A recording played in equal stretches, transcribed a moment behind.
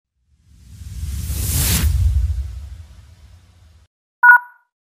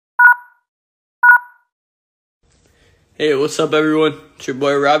Hey, what's up, everyone? It's your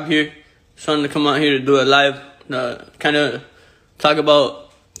boy Rob here. Just wanted to come out here to do a live, kind of talk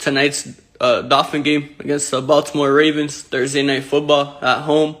about tonight's Dolphin game against the Baltimore Ravens, Thursday Night Football at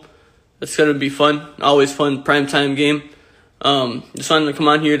home. It's going to be fun, always fun, primetime game. Just wanted to come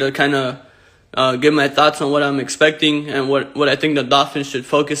on here to kind of give my thoughts on what I'm expecting and what I think the Dolphins should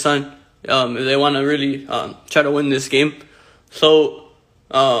focus on if they want to really try to win this game. So,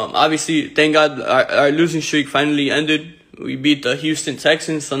 obviously, thank God our losing streak finally ended. We beat the Houston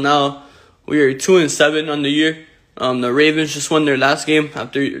Texans, so now we are 2-7 on the year. The Ravens just won their last game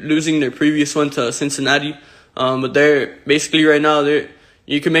after losing their previous one to Cincinnati. But they're basically right now,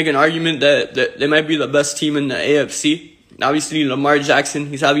 you can make an argument that they might be the best team in the AFC. Obviously, Lamar Jackson,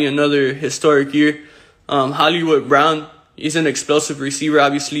 he's having another historic year. Hollywood Brown, he's an explosive receiver,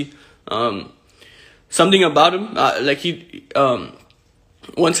 obviously. Something about him,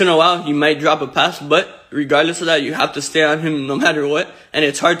 once in a while, he might drop a pass, but regardless of that, you have to stay on him no matter what. And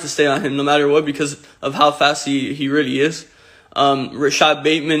it's hard to stay on him no matter what because of how fast he really is. Rashad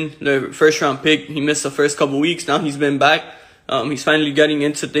Bateman, the first-round pick, he missed the first couple weeks. Now he's been back. He's finally getting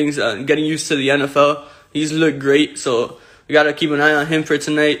into things, getting used to the NFL. He's looked great, so we got to keep an eye on him for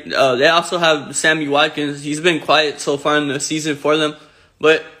tonight. They also have Sammy Watkins. He's been quiet so far in the season for them,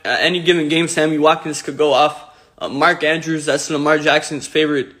 but any given game, Sammy Watkins could go off. Mark Andrews, that's Lamar Jackson's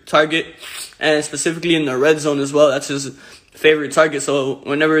favorite target, and specifically in the red zone as well, that's his favorite target. So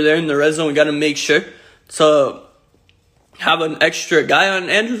whenever they're in the red zone, we got to make sure to have an extra guy on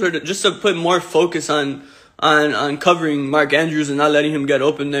Andrews, or just to put more focus on covering Mark Andrews and not letting him get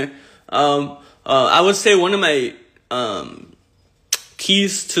open there. I would say one of my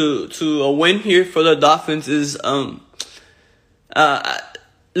keys to a win here for the Dolphins is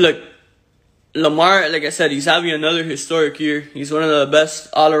look. Lamar, like I said, he's having another historic year. He's one of the best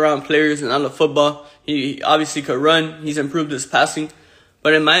all-around players in all of football. He obviously could run. He's improved his passing.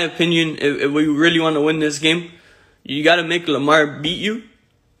 But in my opinion, if we really want to win this game, you got to make Lamar beat you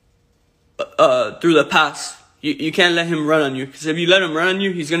through the pass. You can't let him run on you. Because if you let him run on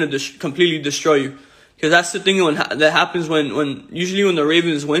you, he's going to completely destroy you. Because that's the thing that happens usually when the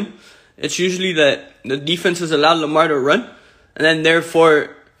Ravens win. It's usually that the defenses allow Lamar to run. And then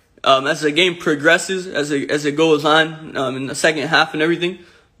therefore, as the game progresses, as it goes on in the second half and everything,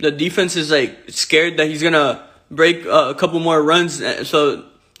 the defense is scared that he's gonna break a couple more runs, so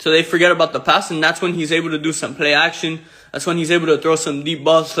they forget about the pass, and that's when he's able to do some play action. That's when he's able to throw some deep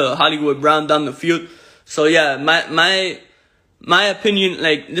balls to Hollywood Brown down the field. So yeah, my opinion,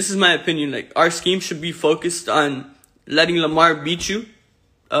 this is my opinion, our scheme should be focused on letting Lamar beat you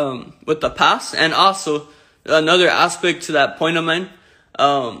with the pass, and also another aspect to that point of mine.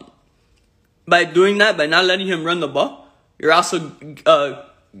 By doing that, by not letting him run the ball, you're also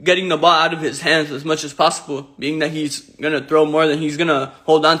getting the ball out of his hands as much as possible, being that he's going to throw more than he's going to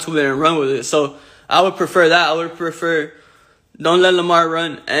hold on to it and run with it. So I would prefer that. I would prefer don't let Lamar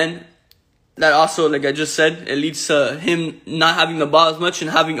run, and that also, like I just said, it leads to him not having the ball as much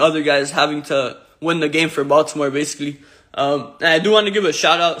and having other guys having to win the game for Baltimore, basically. And I do want to give a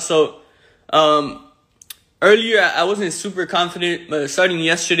shout-out. So, earlier, I wasn't super confident, but starting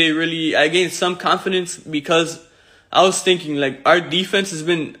yesterday, really, I gained some confidence because I was thinking, our defense has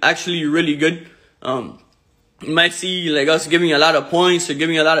been actually really good. You might see, us giving a lot of points or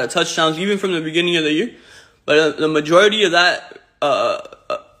giving a lot of touchdowns, even from the beginning of the year. But the majority of that,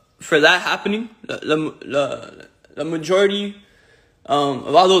 for that happening, the majority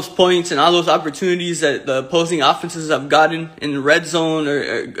of all those points and all those opportunities that the opposing offenses have gotten in red zone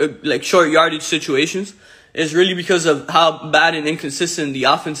or short yardage situations, is really because of how bad and inconsistent the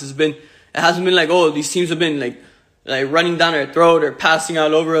offense has been. It hasn't been these teams have been running down our throat or passing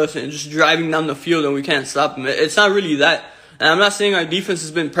all over us and just driving down the field and we can't stop them. It's not really that. And I'm not saying our defense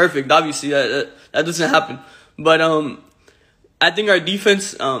has been perfect. Obviously, that doesn't happen. But I think our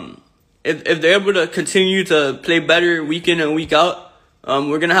defense, if they're able to continue to play better week in and week out,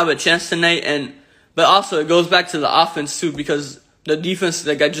 we're gonna have a chance tonight. But also it goes back to the offense too, because the defense,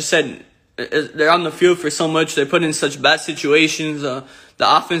 like I just said, they're on the field for so much. They're put in such bad situations. The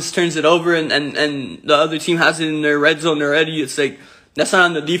offense turns it over, and the other team has it in their red zone already. It's that's not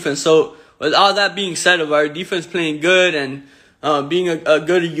on the defense. So with all that being said, of our defense playing good and being a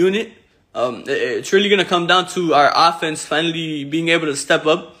good unit, it's really gonna come down to our offense finally being able to step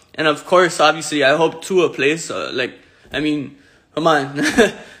up. And of course, obviously, I hope Tua plays. Come on,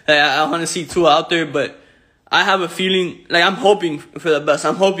 I want to see Tua out there, but I have a feeling, I'm hoping for the best.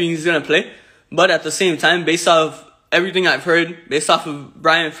 I'm hoping he's going to play. But at the same time, based off everything I've heard, based off of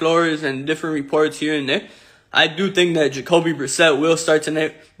Brian Flores and different reports here and there, I do think that Jacoby Brissett will start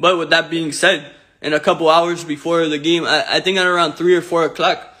tonight. But with that being said, in a couple hours before the game. I think at around 3 or 4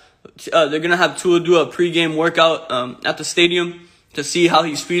 o'clock, they're gonna have Tua do a pregame workout at the stadium to see how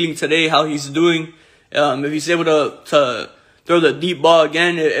he's feeling today, how he's doing, if he's able to throw the deep ball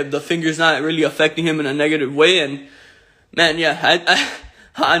again, if the finger's not really affecting him in a negative way. And man, yeah, I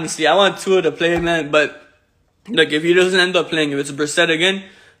honestly, I want Tua to play, man. But look, if he doesn't end up playing, if it's Brissett again,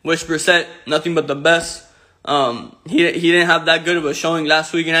 wish Brissett nothing but the best. He didn't have that good of a showing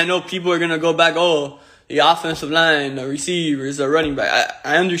last week, and I know people are gonna go back, oh, the offensive line, the receivers, the running back.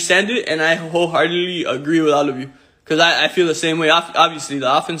 I understand it, and I wholeheartedly agree with all of you, because I feel the same way. Obviously,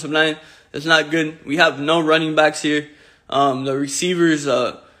 the offensive line is not good. We have no running backs here. The receivers,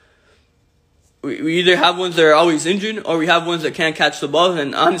 we either have ones that are always injured, or we have ones that can't catch the ball.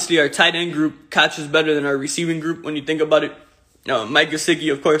 And honestly, our tight end group catches better than our receiving group when you think about it. Mike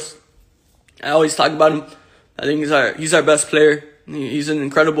Gesicki, of course, I always talk about him. I think he's our best player. He's an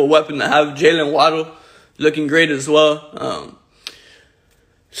incredible weapon to have. Jalen Waddle looking great as well.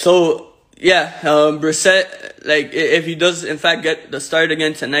 So yeah, Brissett, like, if he does in fact get the start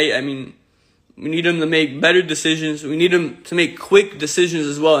again tonight, I mean, we need him to make better decisions. We need him to make quick decisions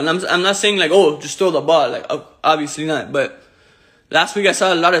as well. And I'm not saying like, oh, just throw the ball. Like, obviously not. But last week I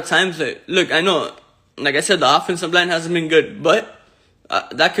saw a lot of times that, look, I know, like I said, the offensive line hasn't been good, but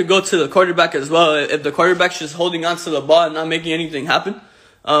that could go to the quarterback as well. If the quarterback's just holding on to the ball and not making anything happen,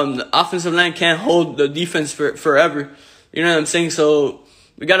 the offensive line can't hold the defense forever. You know what I'm saying? So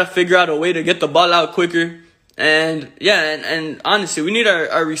we got to figure out a way to get the ball out quicker. And yeah, and honestly, we need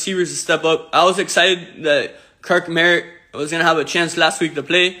our receivers to step up. I was excited that Kirk Merritt was going to have a chance last week to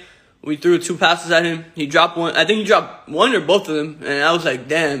play. We threw 2 passes at him. He dropped one. I think he dropped one or both of them. And I was like,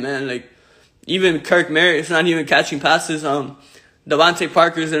 damn, man, like, even Kirk Merritt is not even catching passes. Devontae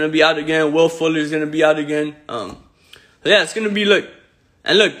Parker's going to be out again. Will Fuller's going to be out again. So yeah, it's going to be, look,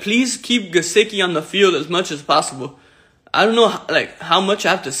 please keep Gesicki on the field as much as possible. I don't know, like, how much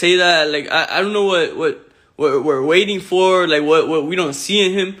I have to say that. Like, I don't know what we're waiting for, like, what we don't see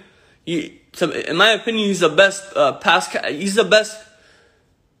in him. In my opinion, he's the best he's the best,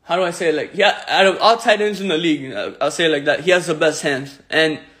 how do I say it? Like, yeah, out of all tight ends in the league, I'll say it like that, he has the best hands.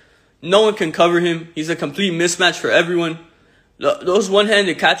 And no one can cover him. He's a complete mismatch for everyone. Those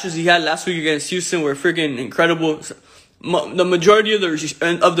one-handed catches he had last week against Houston were freaking incredible. The majority of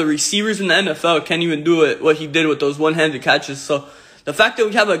the receivers in the NFL can't even do what he did with those one-handed catches. So the fact that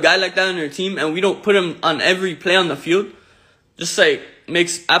we have a guy like that on our team and we don't put him on every play on the field, just like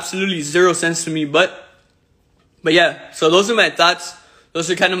makes absolutely zero sense to me. But yeah, so those are my thoughts. Those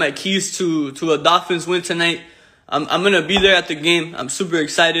are kind of my keys to a Dolphins win tonight. I'm gonna be there at the game. I'm super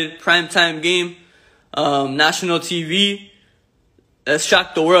excited. Primetime game, national TV. Let's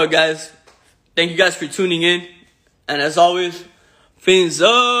shock the world, guys. Thank you guys for tuning in. And as always, fins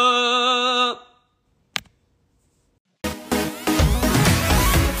up.